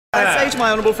I say to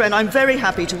my honourable friend, I'm very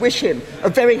happy to wish him a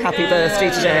very happy birthday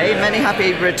today, many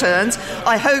happy returns.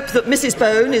 I hope that Mrs.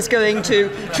 Bone is going to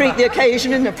treat the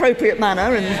occasion in an appropriate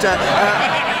manner and...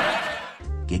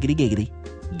 Giggity giggity,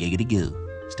 giggity goo.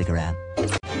 Stick around.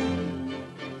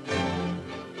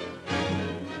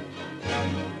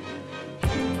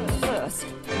 First,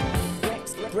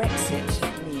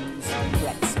 Brexit means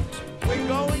Brexit. We're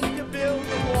going to build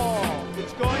a wall.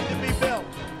 It's going to be built.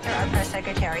 Our press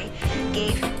secretary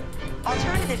gave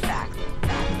alternative facts.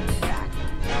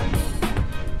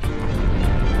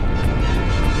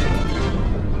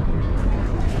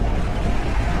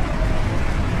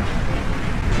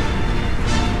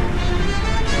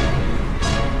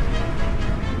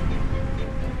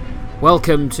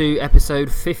 Welcome to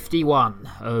episode 51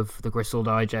 of the Gristle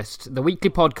Digest, the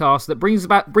weekly podcast that brings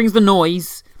the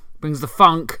noise, brings the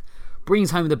funk,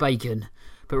 brings home the bacon,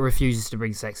 but refuses to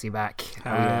bring sexy back.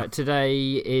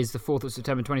 Today is the 4th of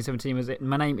September 2017.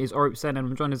 My name is Orup Sen and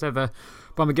I'm joined as ever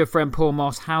by my good friend Paul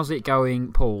Moss. How's it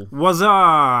going, Paul? What's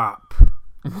up?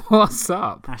 What's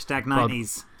up? Hashtag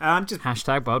 90s.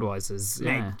 Hashtag Budweisers.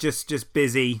 Yeah. Mate, just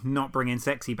busy not bringing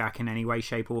sexy back in any way,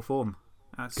 shape or form.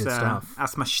 That's good stuff.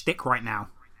 That's my shtick right now.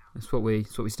 That's what we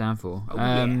stand for.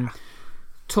 Yeah.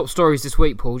 Top stories this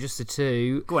week, Paul, just the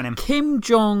two. Go on, Em. Kim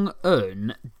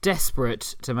Jong-un,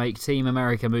 desperate to make Team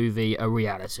America movie a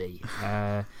reality.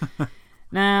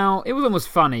 Now, it was almost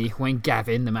funny when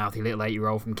Gavin, the mouthy little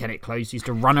 8-year-old from Kennet Close, used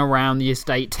to run around the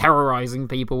estate terrorising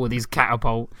people with his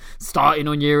catapult, starting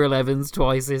on year 11s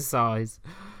twice his size.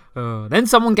 Then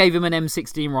someone gave him an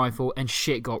M16 rifle and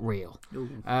shit got real.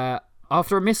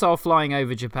 After flying a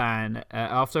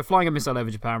missile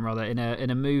over Japan, in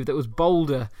a move that was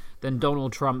bolder than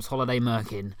Donald Trump's holiday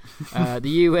merkin, the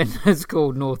UN has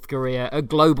called North Korea a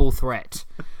global threat.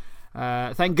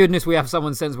 Thank goodness we have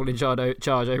someone sensible in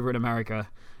charge over in America,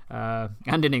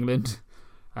 and in England,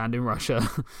 and in Russia.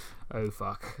 Oh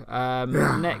fuck.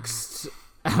 Next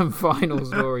and final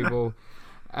story, Ball.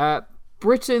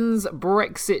 Britain's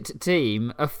Brexit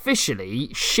team officially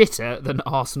shitter than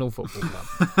Arsenal Football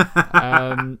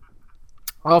Club.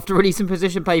 After releasing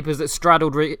position papers that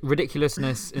straddled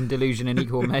ridiculousness and delusion in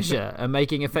equal measure and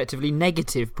making effectively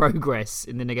negative progress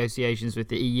in the negotiations with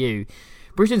the EU,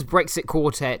 Britain's Brexit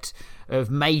quartet of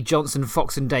May, Johnson,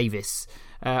 Fox and Davis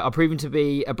are proving to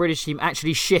be a British team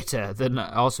actually shitter than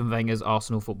Arsene Wenger's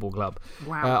Arsenal Football Club.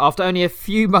 Wow. After only a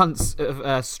few months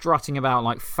of strutting about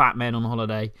like fat men on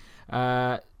holiday,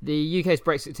 the UK's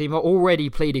Brexit team are already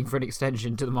pleading for an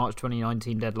extension to the March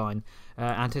 2019 deadline,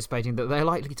 anticipating that they're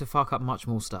likely to fuck up much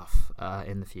more stuff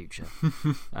in the future.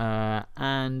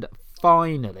 And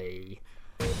finally,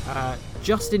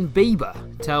 Justin Bieber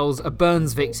tells a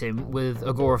burns victim with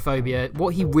agoraphobia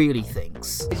what he really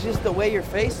thinks. It's just the way your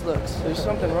face looks. There's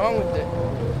something wrong with it.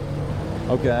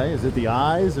 Okay, is it the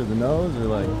eyes or the nose or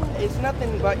like... It's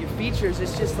nothing about your features,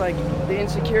 it's just like the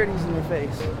insecurities in your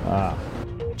face.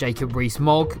 Jacob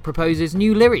Rees-Mogg proposes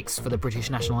new lyrics for the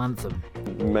British national anthem.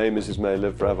 May Mrs. May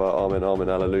live forever, amen, amen,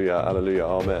 alleluia, alleluia,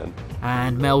 amen.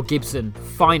 And Mel Gibson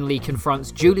finally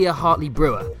confronts Julia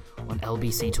Hartley-Brewer on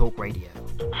LBC Talk Radio.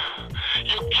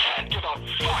 You can't give a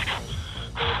fuck!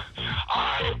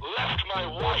 I left my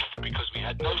wife because we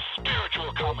had no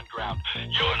spiritual common ground. You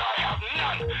and I have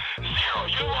none. Zero.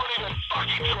 You won't even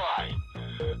fucking try.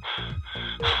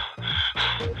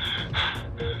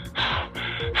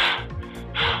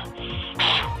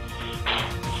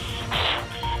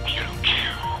 You don't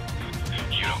care.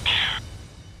 You don't care.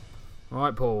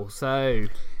 Right, Paul. So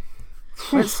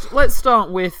let's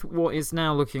start with what is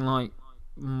now looking like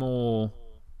more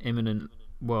imminent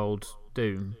world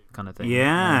doom kind of thing.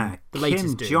 Yeah. The latest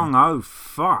Kim doom. Jong, oh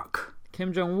fuck.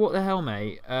 Kim Jong, what the hell,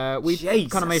 mate? We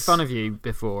kind of made fun of you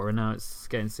before, and now it's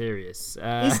getting serious.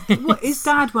 His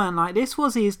dad weren't like this,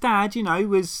 was he? His dad,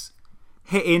 was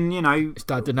hitting, his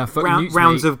dad didn't have fucking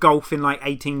rounds of golf in like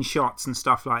 18 shots and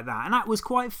stuff like that, and that was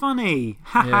quite funny.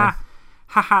 Ha ha,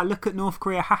 ha ha. Look at North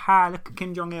Korea. Ha ha. Look at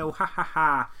Kim Jong Il. Ha ha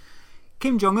ha.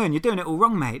 Kim Jong-un, you're doing it all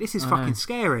wrong, mate. This is fucking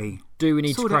scary. Do we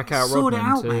need to crack out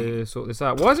Rodman to sort this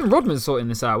out? Why isn't Rodman sorting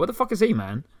this out? Where the fuck is he,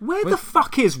 man? Where the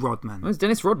fuck is Rodman? Where's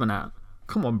Dennis Rodman at?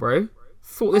 Come on, bro.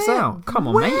 Sort this out. Come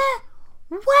on, mate.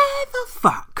 Where the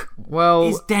fuck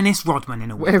is Dennis Rodman in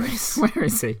a way? Where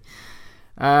is he?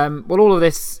 All of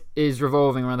this is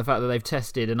revolving around the fact that they've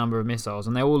tested a number of missiles,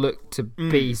 and they all look to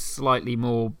be slightly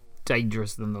more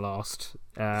dangerous than the last.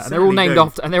 And they're all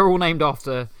named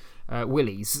after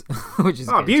Willies, which is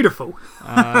good. Beautiful.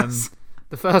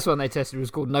 The first one they tested was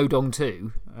called Nodong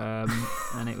 2,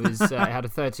 and it had a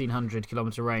 1,300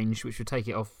 kilometre range, which would take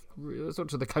it off sort of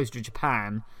to the coast of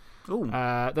Japan. Ooh,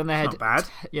 then they had not bad.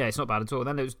 Yeah, it's not bad at all.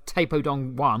 Then there was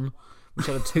Taepodong 1, which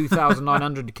had a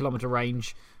 2,900 kilometer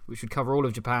range, which would cover all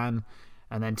of Japan,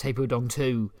 and then Taepodong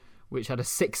 2, which had a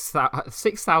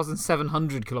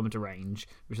 6,700 kilometer range,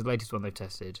 which is the latest one they've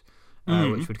tested,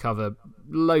 which would cover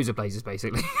loads of places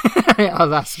basically.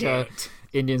 Alaska,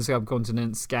 Indian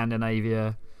subcontinent,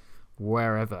 Scandinavia,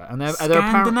 wherever. And they're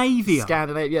Scandinavia,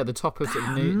 Scandinavia, the top of sort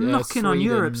of knocking Sweden, on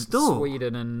Europe's door.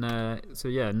 Sweden and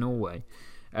Norway.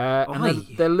 And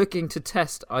they're looking to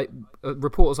test.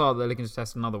 Reports are they're looking to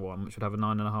test another one, which would have a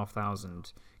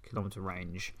 9,500 kilometer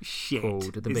range.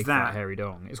 Called the Big Fat Hairy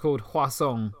Dong. It's called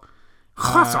Hwasong.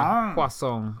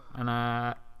 Hwasong,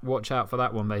 and watch out for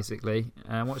that one basically.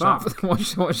 Watch out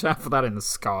for that in the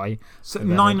sky. So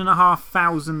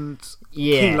 9,500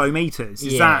 kilometers.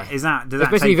 Is that? Does that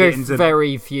especially take it into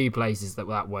very few places that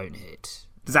won't hit?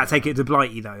 Does that take it to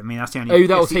Blighty though? I mean, that's the only.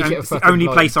 It's the only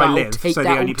place I live, so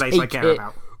the only place I care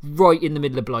about. Right in the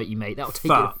middle of Blighty, mate. That'll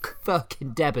take it to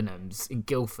fucking Debenhams in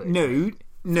Guildford.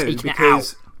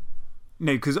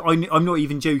 No, because I'm not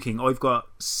even joking. I've got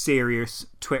serious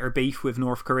Twitter beef with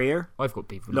North Korea. I've got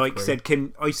beef with North Korea.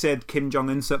 I said Kim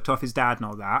Jong-un sucked off his dad and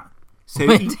all that. So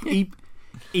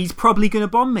he's probably going to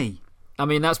bomb me. I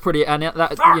mean, that's pretty... And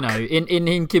that, you know,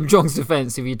 in Kim Jong's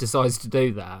defence, if he decides to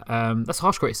do that, that's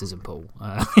harsh criticism, Paul.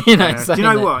 Do you know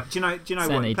what? Play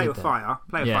with fire.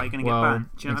 Play with fire, you're going to get burned.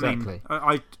 Do you know exactly. what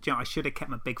I mean? I should have kept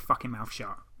my big fucking mouth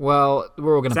shut. Well,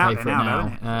 we're all going to pay for it now.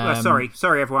 Isn't it?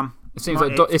 Sorry, everyone.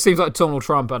 It seems like Donald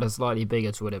Trump had a slightly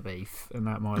bigger Twitter beef, and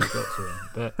that might have got to him.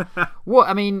 But what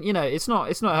I mean, you know, it's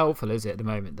not helpful, is it, at the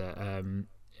moment that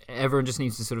everyone just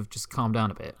needs to sort of just calm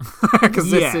down a bit because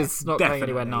this is not going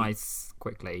anywhere nice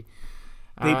quickly.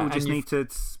 People just need to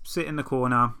sit in the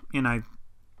corner, you know,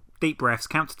 deep breaths,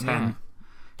 count to 10,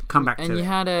 come back to it. And you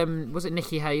had was it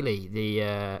Nikki Haley,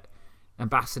 the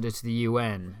ambassador to the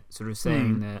UN, sort of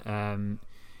saying that.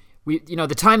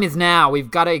 The time is now.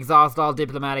 We've got to exhaust all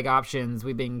diplomatic options.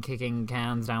 We've been kicking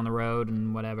cans down the road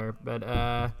and whatever. But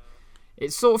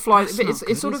it's sort of like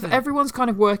everyone's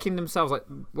kind of working themselves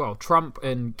Trump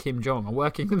and Kim Jong are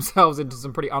working themselves into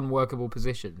some pretty unworkable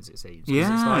positions. It seems.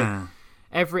 Yeah. It's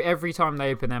like every time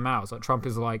they open their mouths, like Trump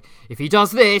is like, if he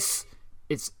does this,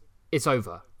 it's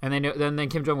over. And then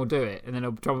Kim Jong will do it, and then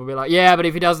Trump will be like, yeah, but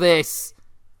if he does this,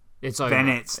 it's over. Then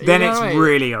it's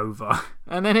really over.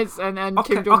 And then it's and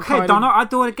okay, Kim Jong. Okay, Donna, I'll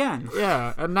do it again.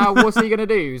 Yeah, and now what's he gonna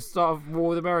do? Start a war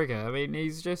with America? I mean,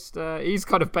 he's just he's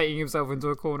kind of baiting himself into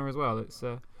a corner as well.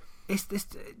 I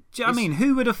mean,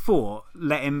 who would have thought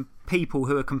letting people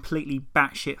who are completely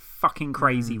batshit fucking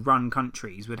crazy run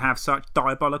countries would have such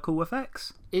diabolical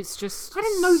effects? It's just I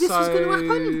didn't know this was going to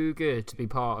happen. Good to be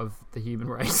part of the human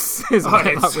race. It is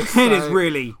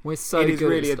really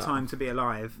a stuff. time to be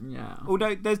alive. Yeah.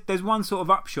 Although there's one sort of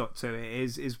upshot to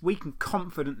it is we can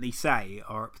confidently say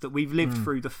that we've lived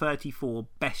through the 34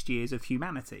 best years of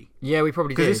humanity. Yeah, we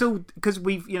probably did. Because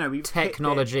we've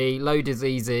technology, low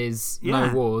diseases,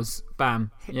 no wars.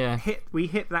 Bam. We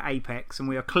hit that apex, and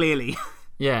we are clearly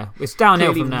it's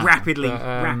downhill from now.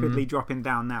 Rapidly dropping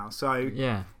down now. So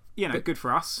good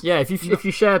for us. Yeah, if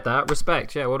you shared that,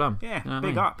 respect. Yeah, well done. Yeah,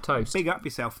 big up. Toast. Big up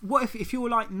yourself. What if you're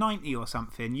like 90 or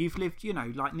something? You've lived,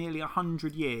 like nearly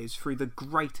 100 years through the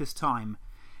greatest time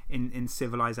in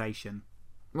civilization.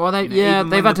 Well, they've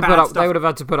had to put up. They would have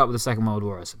had to put up with the Second World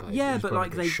War, I suppose. Yeah, but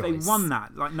like they won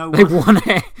that. Like no one. They won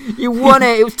it. You won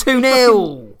it. It was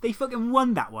 2-0. They fucking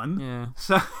won that one. Yeah.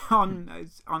 So on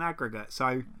aggregate.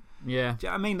 So. Yeah.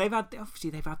 I mean, they've had their ups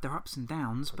and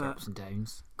downs, but ups and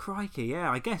downs. Crikey,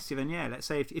 yeah. I guess even let's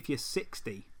say if you're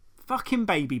 60, fucking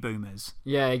baby boomers.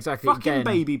 Yeah, exactly. Fucking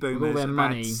baby boomers. With all their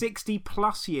money. 60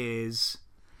 plus years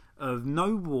of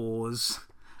no wars,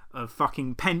 of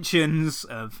fucking pensions,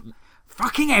 of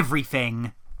fucking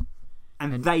everything,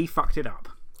 and they fucked it up.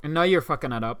 And now you're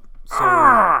fucking it up. So,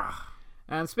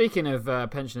 and speaking of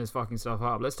pensioners fucking stuff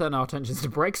up, let's turn our attentions to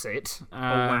Brexit.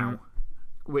 Wow.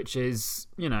 Which is,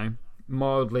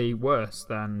 mildly worse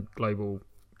than global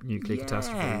nuclear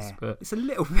catastrophes, but it's a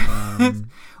little bit.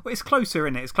 Well, it's closer,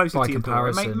 isn't it? It's closer by to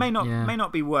comparison. It may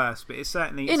not be worse, but it's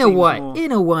certainly in a way, Paul.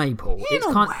 In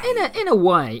a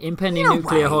way, impending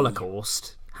nuclear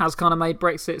holocaust has kind of made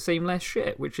Brexit seem less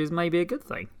shit, which is maybe a good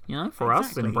thing, for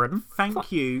us in Britain.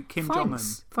 Thank you, Kim Jong-un.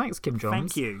 Thanks, Kim Jong.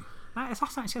 Thank you.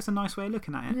 That's a nice way of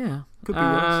looking at it. Yeah. Could be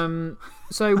worse.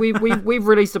 So we've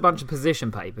released a bunch of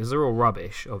position papers. They're all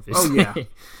rubbish, obviously. Oh, yeah.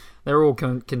 They're all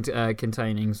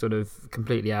containing sort of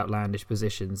completely outlandish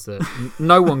positions that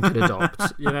no one could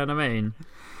adopt. You know what I mean?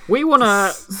 We want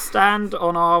to stand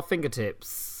on our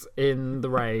fingertips in the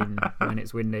rain when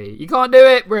it's windy. You can't do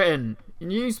it, Britain.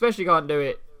 And you especially can't do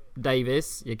it,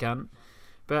 Davis. You can't.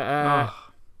 But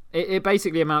it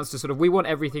basically amounts to sort of, we want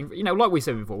everything, like we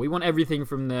said before, we want everything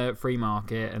from the free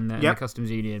market and the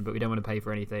customs union, but we don't want to pay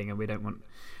for anything, and we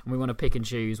want to pick and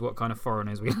choose what kind of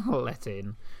foreigners we let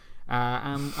in.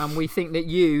 And we think that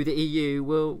you, the EU,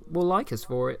 will like us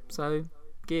for it. So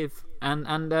give. And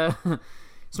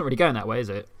it's not really going that way, is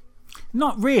it?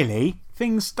 Not really.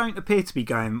 Things don't appear to be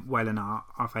going well in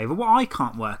our favour. What I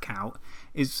can't work out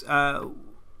is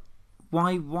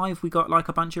why have we got like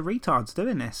a bunch of retards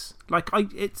doing this? Like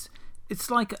it's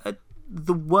like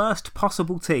the worst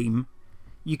possible team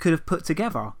you could have put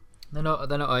together. They're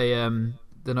not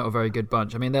a very good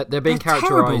bunch. I mean, they're being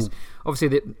characterised.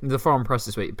 Obviously, the foreign press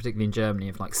this week, particularly in Germany,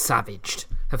 have savaged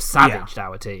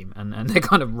our team, and they're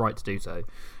kind of right to do so.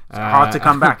 It's hard to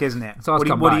come back, isn't it?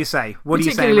 What do you say? What do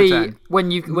you say in return? When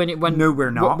no, we're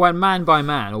not. When man by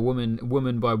man, or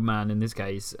woman by man in this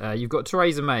case, you've got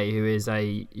Theresa May, who is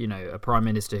a prime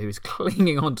minister who is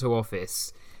clinging onto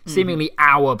office, seemingly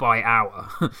hour by hour,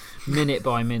 minute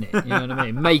by minute. You know what I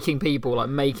mean? making people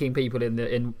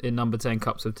in number 10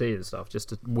 cups of tea and stuff just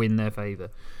to win their favour.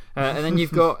 And then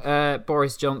you've got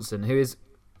Boris Johnson, who is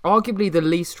arguably the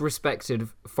least respected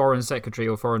foreign secretary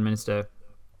or foreign minister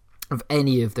of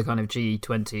any of the kind of G20,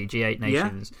 G8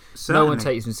 nations. No one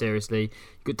takes him seriously.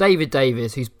 You've got David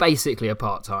Davis, who's basically a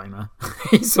part-timer.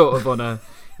 He's sort of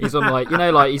he's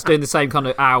doing the same kind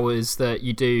of hours that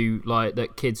you do, like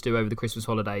that kids do over the Christmas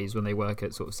holidays when they work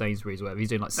at sort of Sainsbury's or whatever. He's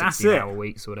doing like 60-hour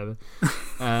weeks or whatever.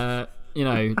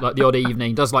 Like the odd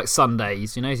evening, does like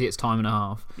Sundays, so he gets time and a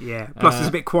half. Yeah, plus it's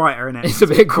a bit quieter, isn't it? It's a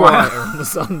bit quieter on the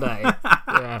Sunday.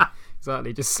 Yeah,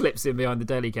 exactly. Just slips in behind the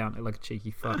deli counter like a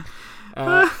cheeky fuck.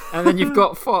 And then you've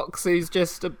got Fox, who's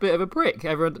just a bit of a prick.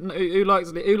 Everyone who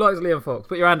likes Liam Fox.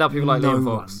 Put your hand up if you like Liam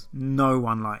Fox. No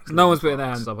one likes. No one's putting their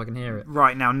hands up. I can hear it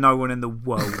right now. No one in the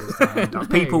world has their hand up.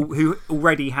 People who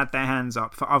already had their hands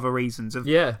up for other reasons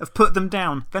have put them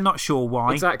down. They're not sure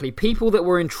why. Exactly. People that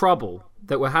were in trouble,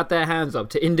 that had their hands up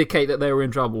to indicate that they were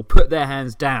in trouble, put their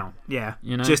hands down. Yeah,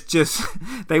 just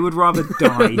they would rather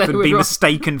die than be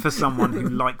mistaken for someone who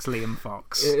likes Liam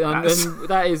Fox. And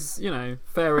that is,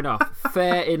 fair enough.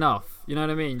 Fair enough. You know what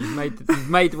I mean? You've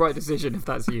made the right decision if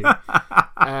that's you.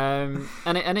 And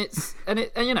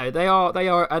they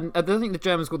are, and I think the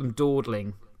Germans call them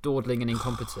dawdling and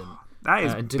incompetent. That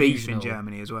is beef in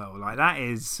Germany as well. Like that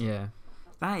is. Yeah.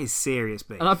 That is serious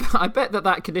beef. And I bet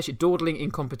that condition, dawdling,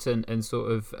 incompetent, and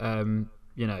sort of,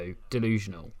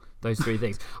 delusional, those three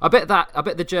things. I bet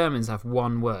the Germans have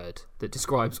one word that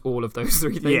describes all of those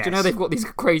three things. Yes. Do you know they've got these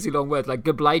crazy long words like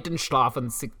gebleiten,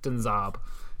 schlafen, sichten, zab.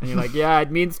 And you're like, yeah,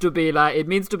 it means to be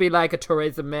like a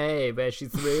Theresa May, where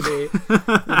she's really,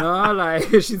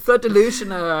 she's so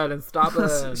delusional and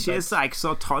stubborn. She's like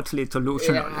so totally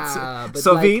delusional. Yeah,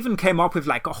 so we even came up with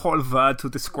like a whole word to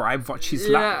describe what she's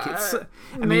like. It's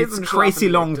a crazy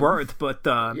long word, but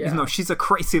she's a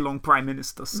crazy long prime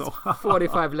minister. So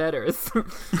 45 letters.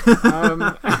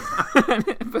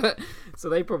 So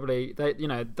they probably,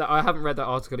 I haven't read that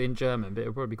article in German, but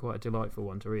it'll probably be quite a delightful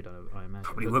one to read, I imagine.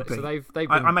 Probably would be. So they've been,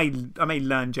 I may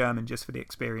learn German just for the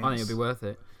experience. I think it'll be worth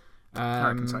it. I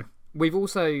reckon so. We've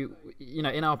also,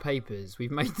 in our papers,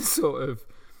 we've made the sort of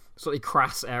slightly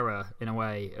crass error, in a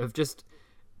way, of just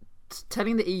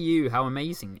telling the EU how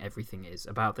amazing everything is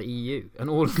about the EU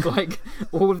and all of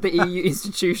the EU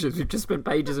institutions. We've just spent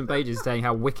pages and pages saying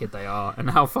how wicked they are and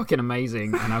how fucking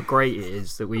amazing and how great it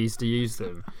is that we used to use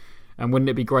them. And wouldn't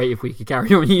it be great if we could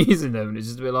carry on using them? And it's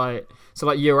just a bit like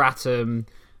Euratom,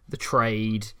 the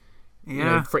trade,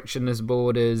 frictionless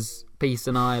borders, peace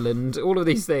in Ireland, all of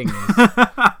these things.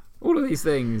 All of these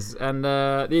things. And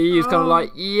the EU's kind of like,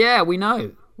 yeah, we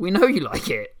know you like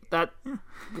it.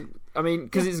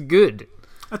 Because it's good.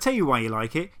 I'll tell you why you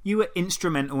like it. You were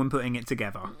instrumental in putting it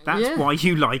togetger. That's why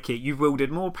you like it. You've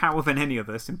wielded more power than any of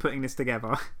us in putting this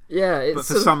together. Yeah, but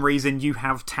for some reason you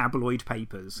have tabloid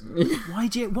papers.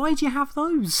 Why'd you have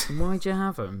those? Why'd you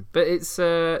have them? But it's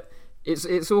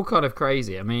all kind of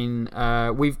crazy. I mean,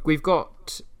 we've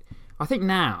got, I think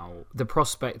now, the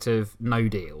prospect of no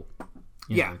deal.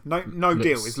 No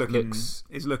deal is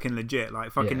looking legit.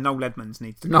 Like fucking Noel Edmonds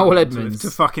needs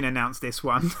to fucking announce this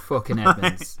one. Fucking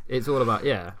Edmonds. It's all about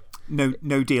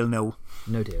no deal.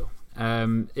 No deal.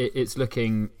 It's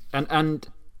looking and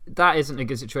that isn't a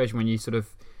good situation when you sort of,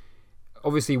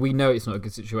 obviously we know it's not a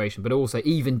good situation, but also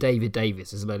even David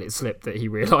Davis has let it slip that he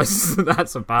realises that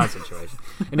that's a bad situation.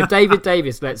 And if David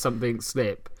Davis lets something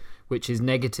slip which is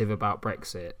negative about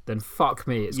Brexit, then fuck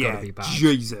me, it's got to be bad.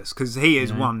 Jesus, because he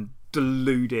is one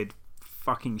deluded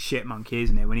fucking shit monkey,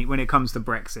 isn't it? When it comes to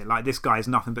Brexit, like this guy is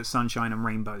nothing but sunshine and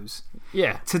rainbows.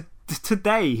 Yeah.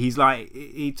 Today, he's like,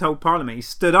 he told Parliament, he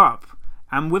stood up,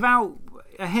 and without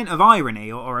a hint of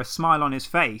irony or a smile on his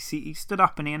face, he stood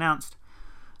up and he announced,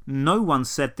 "No one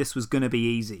said this was going to be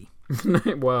easy."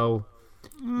 Well,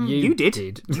 you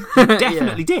did. You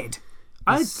definitely did.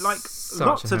 Lots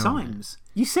of times.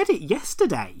 You said it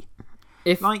yesterday.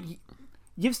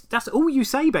 That's all you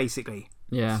say, basically.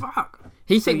 Yeah. Fuck.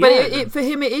 But for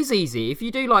him, it is easy. If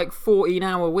you do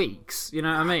 14-hour weeks, you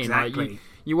know what I mean? Exactly.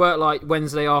 You work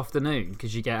Wednesday afternoon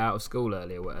because you get out of school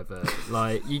early or whatever.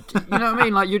 You know what I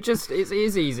mean? It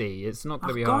is easy. It's not going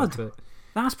to be hard. But...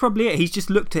 That's probably it. He's just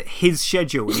looked at his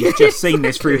schedule and he's just seen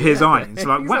this through his eyes.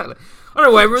 Exactly. Wow. I don't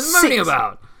know what everyone's moaning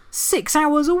about. 6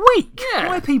 hours a week. Yeah.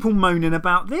 Why are people moaning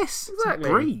about this? Exactly. It's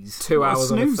a breeze. 2 hours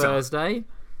on a Thursday,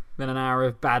 then an hour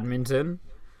of badminton.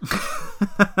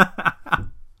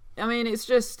 I mean, it's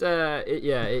just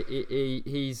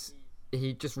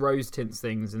he just rose tints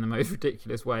things in the most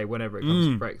ridiculous way whenever it comes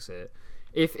to Brexit.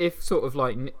 If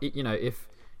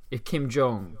Kim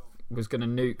Jong was going to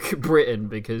nuke Britain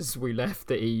because we left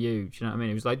the EU, do you know what I mean?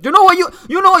 He was like, you know what, you're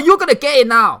going to get it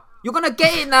now. You're going to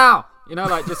get it now.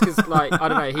 Just because, I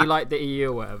don't know, he liked the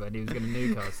EU or whatever, and he was going to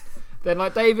nuke us. Then,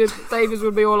 Davis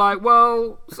would be all like,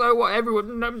 well, so what?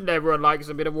 Everyone likes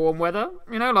a bit of warm weather,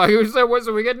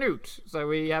 so we get nuked. So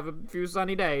we have a few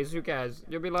sunny days. Who cares?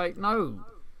 You'll be like, no.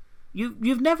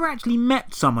 You've never actually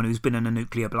met someone who's been in a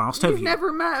nuclear blast, have you? You've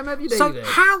never met them, have you, David?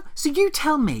 So you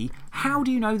tell me, how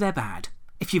do you know they're bad?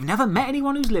 If you've never met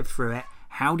anyone who's lived through it,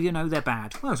 how do you know they're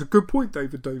bad? Well, that's a good point,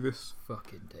 David Davis.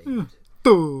 Fucking David.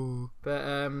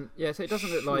 But so it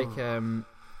doesn't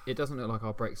look like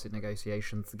our Brexit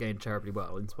negotiations are going terribly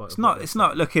well. In spite of it's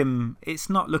not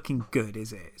looking good,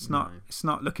 is it? It's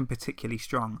not looking particularly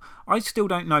strong. I still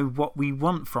don't know what we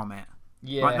want from it.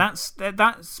 Yeah, that's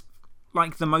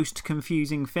the most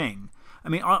confusing thing. I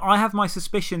mean, I have my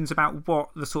suspicions about what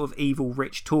the sort of evil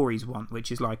rich Tories want,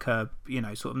 which is like a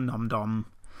sort of nom-dom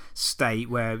state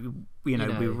where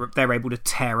they're able to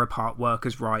tear apart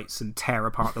workers' rights and tear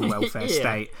apart the welfare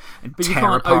state and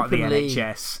tear apart the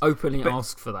NHS. Openly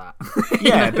ask for that.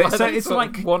 But so it's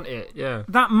want it. Yeah,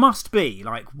 that must be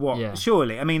what? Yeah.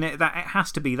 Surely, I mean, it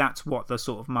has to be. That's what the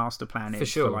sort of master plan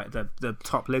is for the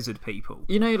top lizard people.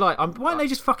 Why don't they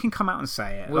just fucking come out and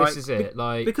say it? Well, this is it.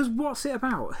 Because what's it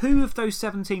about? Who of those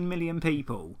 17 million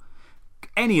people?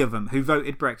 Any of them who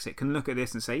voted Brexit can look at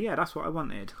this and say, yeah, that's what I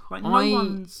wanted. No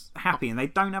one's happy and they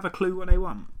don't have a clue what they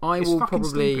want. I'll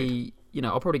probably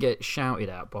get shouted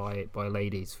at by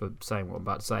ladies for saying what I'm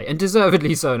about to say, and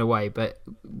deservedly so in a way. But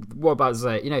what I'm about to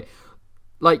say,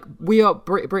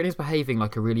 Britain is behaving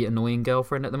like a really annoying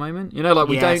girlfriend at the moment. We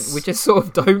just sort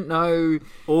of don't know.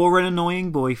 Or an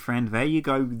annoying boyfriend. There you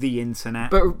go, the internet.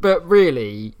 But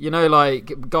really,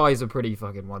 guys are pretty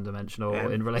fucking one-dimensional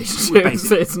in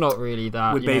relationships. It's not really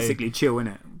that. We're basically chill,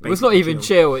 innit? Well, it's not even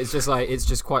chill. It's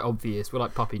just quite obvious. We're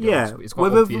like puppy dogs. Yeah, it's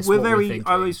quite obvious.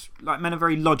 Men are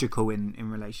very logical in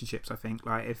relationships. I think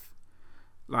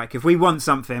if we want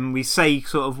something, we say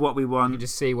sort of what we want. You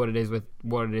just see what it is we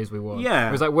want.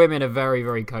 Yeah. Whereas women are very,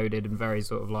 very coded and very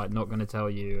sort of not going to tell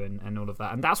you and all of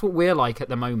that. And that's what we're like at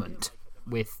the moment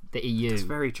with the EU. That's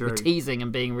very true. We're teasing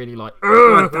and being really like,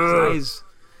 that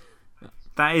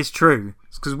is true.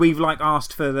 It's because we've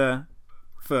asked for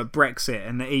Brexit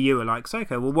and the EU are like, so,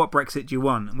 okay, well, what Brexit do you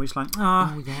want? And we're just like,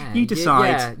 you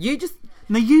decide.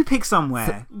 No, you pick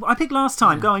somewhere. I picked last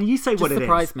time. Go on, you say what it is. Just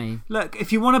surprise me. Look,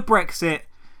 if you want a Brexit,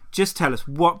 just tell us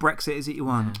what Brexit is it you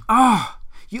want.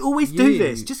 You always do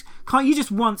this. Can't you just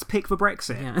once pick for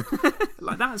Brexit? Yeah.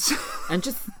 That's and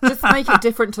just make it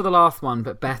different to the last one,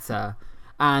 but better,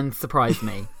 and surprise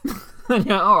me. All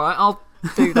right, I'll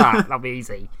do that. That'll be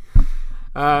easy.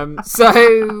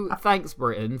 So thanks,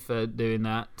 Britain, for doing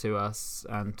that to us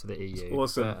and to the EU.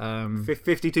 Awesome.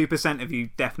 52% of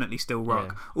you definitely still rock.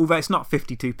 Yeah. Although it's not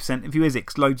 52% of you, is it?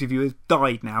 'Cause loads of you have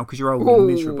died now because you're old and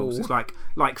miserable. So it's like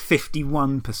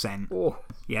 51%. Oh.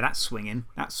 Yeah, that's swinging.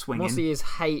 Mossy is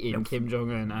hating Kim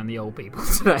Jong-un and the old people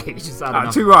today. He's just had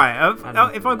enough. Too right.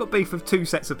 If I got beef with two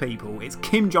sets of people, it's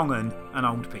Kim Jong-un and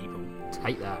old people.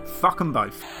 Take that. Fuck them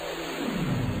both.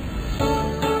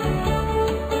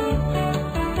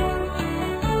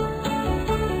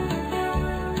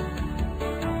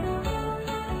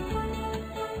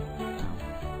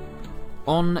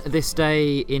 On this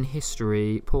day in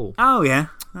history, Paul. Oh yeah.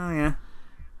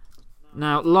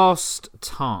 Now, last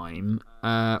time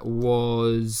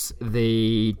was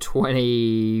the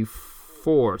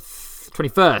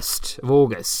 21st of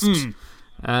August.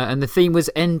 And the theme was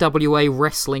NWA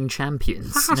Wrestling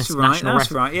Champions. That's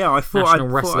right. Yeah, I thought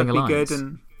I'd be good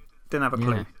and didn't have a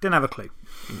clue. Yeah. Didn't have a clue.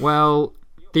 Well,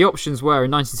 the options were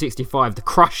in 1965, the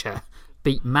Crusher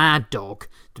beat Mad Dog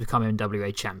to become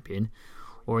NWA champion.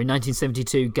 Or in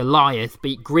 1972, Goliath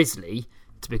beat Grizzly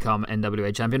to become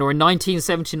NWA champion. Or in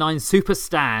 1979, Super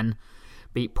Stan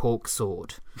beat Pork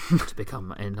Sword to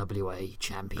become NWA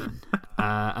champion.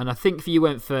 And I think you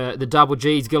went for the Double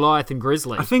G's, Goliath and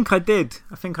Grizzly. I think I did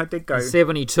go.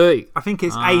 72. I think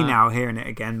it's A now, hearing it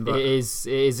again. But... It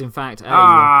is in fact A.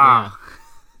 Yeah.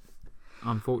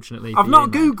 Unfortunately. I've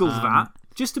not Googled that.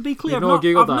 Just to be clear, I've not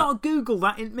Googled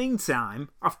that in the meantime.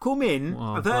 I've come in,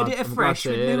 I've heard it afresh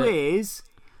with new ears,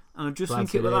 and I just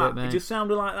think it was that. It just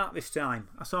sounded like that this time.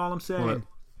 That's all I'm saying. Well,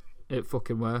 it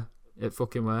fucking were.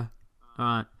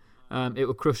 Alright. It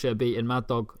was Crusher beating Mad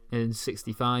Dog in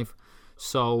 65.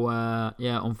 So,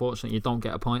 unfortunately, you don't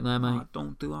get a point there, mate.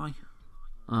 Don't do I?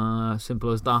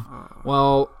 Simple as that.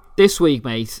 Well, this week,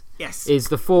 mate, is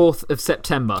the 4th of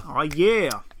September. Oh,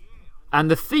 yeah.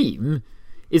 And the theme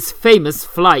is famous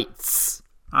flights.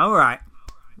 Alright.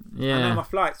 Yeah. I know my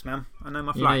flights, man. I know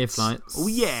my flights. You know your flights. Oh,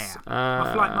 yeah.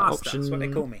 My flight master, that's what they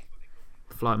call me.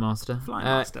 Flight master.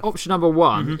 Option number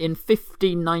 1, in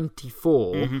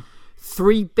 1594,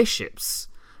 3 bishops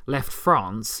left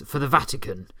France for the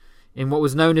Vatican in what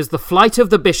was known as the Flight of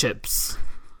the Bishops.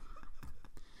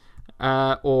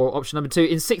 Or option number 2,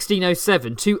 in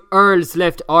 1607, 2 earls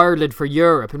left Ireland for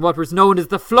Europe in what was known as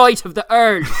the Flight of the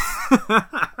Earls.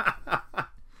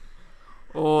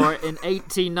 Or in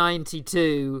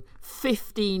 1892,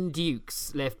 15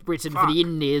 dukes left Britain for the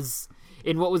Indies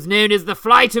in what was known as the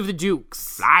Flight of the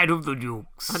Dukes. Flight of the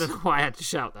Dukes. I don't know why I had to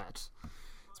shout that.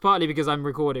 It's partly because I'm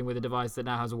recording with a device that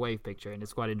now has a wave picture and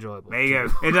it's quite enjoyable. There you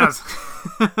go. It does.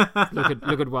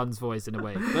 Look at one's voice in a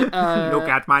way. But, look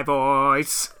at my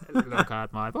voice. Look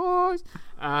at my voice.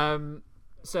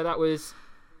 So that was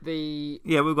the...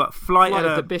 Yeah, we've got Flight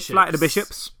of the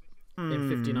Bishops. In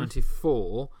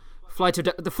 1594. The Flight of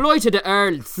the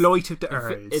Earls. Flight of the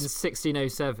Earls. In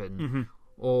 1607.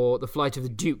 Or the Flight of the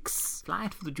Dukes.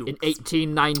 Flight of the Dukes. In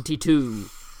 1892.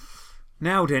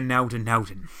 Now then.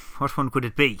 What one could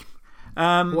it be?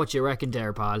 What do you reckon,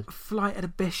 there, pal? Flight of the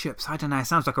Bishops. I don't know. It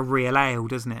sounds like a real ale,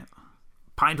 doesn't it?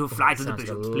 Pint of Flight of the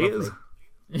Bishops, please.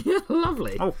 Yeah,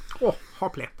 lovely. Oh,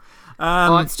 hoply.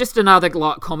 It's just another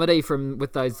comedy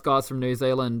with those guys from New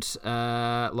Zealand,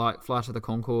 like Flight of the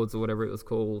Conchords or whatever it was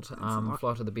called.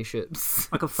 Flight of the Bishops.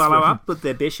 Like a follow-up, but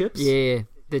they're bishops? Yeah,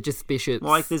 they're just bishops.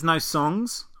 Like there's no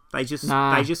songs? They just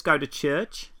go to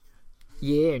church?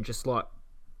 Yeah, and just like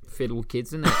fiddle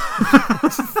kids, isn't it?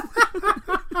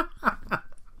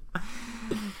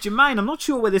 Jermaine, I'm not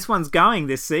sure where this one's going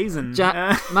this season.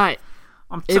 Mate,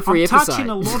 I'm every touching episode.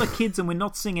 a lot of kids and we're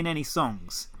not singing any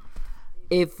songs.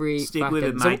 Stick with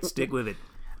it, mate. Stick with it.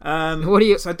 What do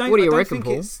you reckon,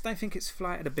 Paul? I think it's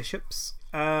Flight of the Bishops.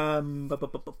 Then you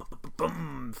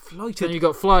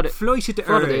got Flight of the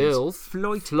Earls.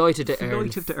 Flight of the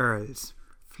Earls.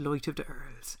 Flight of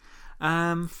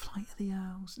the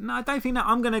Earls. No, I don't think that.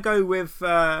 I'm going to go with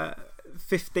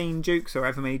 15 dukes or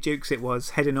however many dukes it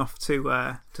was heading off to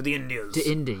the Indies. The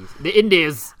Indies.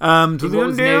 To the what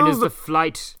was known as the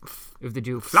Flight of the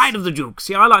Dukes. Flight of the Dukes.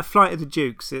 Yeah, I like Flight of the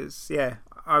Dukes. It's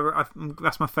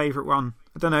that's my favourite one.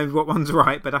 I don't know what one's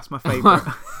right, but that's my favourite.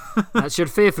 That's your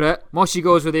favourite. Moshi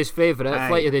goes with his favourite,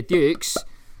 Flight of the Dukes.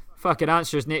 Fucking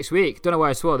answers next week. Don't know why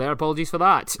I swore there. Apologies for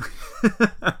that.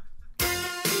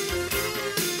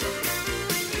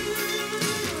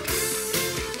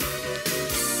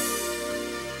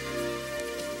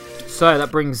 So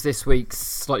that brings this week's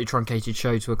slightly truncated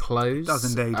show to a close.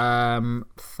 Does indeed.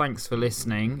 Thanks for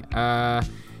listening.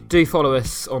 Do follow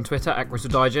us on Twitter at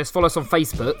Crystal Digest. Follow us on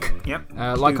Facebook.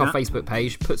 Yep. Like our Facebook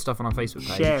page. Put stuff on our Facebook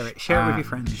page. Share it. Share it with your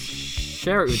friends.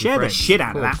 Share it with your friends. Share the shit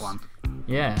out of that one.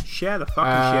 Yeah. Share the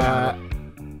fucking shit out of it.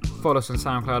 Follow us on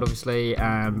SoundCloud, obviously,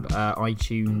 and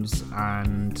iTunes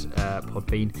and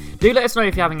Podbean. Do let us know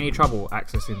if you're having any trouble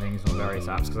accessing things on various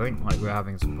apps, because I think we're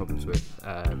having some problems with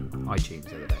iTunes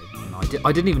the other day. And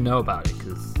I didn't even know about it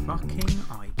because fucking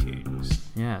iTunes.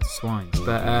 Yeah, swines.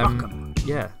 But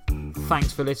yeah,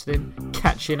 thanks for listening.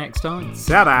 Catch you next time.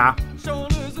 Ta-da.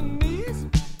 Shoulders and knees.